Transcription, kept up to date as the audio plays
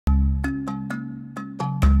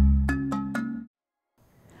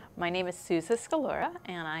My name is Suza Scalora,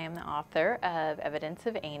 and I am the author of Evidence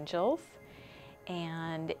of Angels.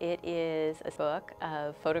 And it is a book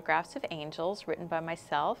of photographs of angels written by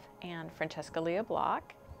myself and Francesca Leah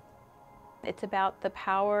Block. It's about the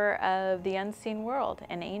power of the unseen world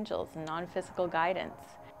and angels and non-physical guidance.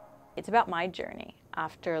 It's about my journey.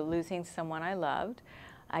 After losing someone I loved,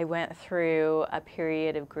 I went through a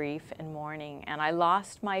period of grief and mourning, and I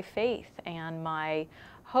lost my faith and my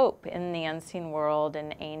hope in the unseen world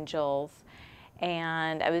and angels.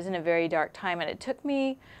 And I was in a very dark time, and it took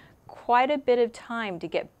me quite a bit of time to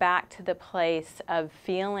get back to the place of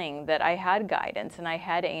feeling that I had guidance and I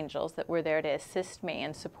had angels that were there to assist me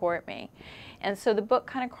and support me. And so the book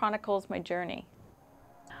kind of chronicles my journey.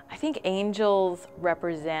 I think angels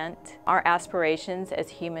represent our aspirations as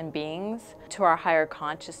human beings to our higher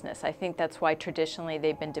consciousness. I think that's why traditionally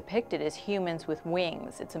they've been depicted as humans with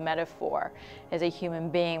wings. It's a metaphor. As a human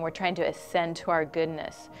being, we're trying to ascend to our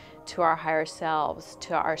goodness, to our higher selves,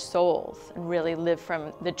 to our souls, and really live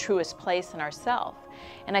from the truest place in ourselves.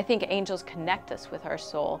 And I think angels connect us with our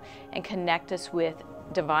soul and connect us with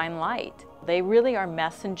divine light. They really are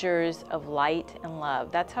messengers of light and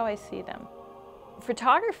love. That's how I see them.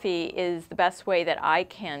 Photography is the best way that I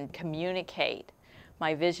can communicate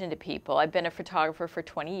my vision to people. I've been a photographer for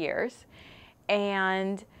 20 years,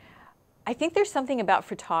 and I think there's something about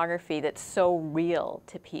photography that's so real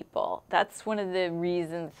to people. That's one of the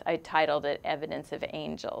reasons I titled it Evidence of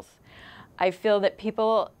Angels. I feel that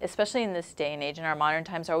people, especially in this day and age, in our modern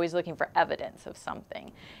times, are always looking for evidence of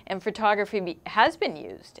something. And photography has been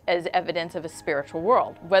used as evidence of a spiritual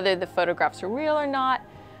world. Whether the photographs are real or not,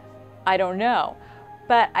 I don't know.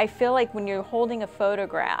 But I feel like when you're holding a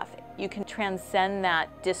photograph, you can transcend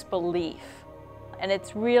that disbelief. And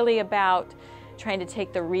it's really about trying to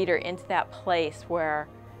take the reader into that place where,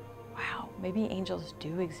 wow, maybe angels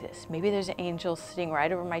do exist. Maybe there's an angel sitting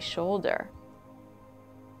right over my shoulder.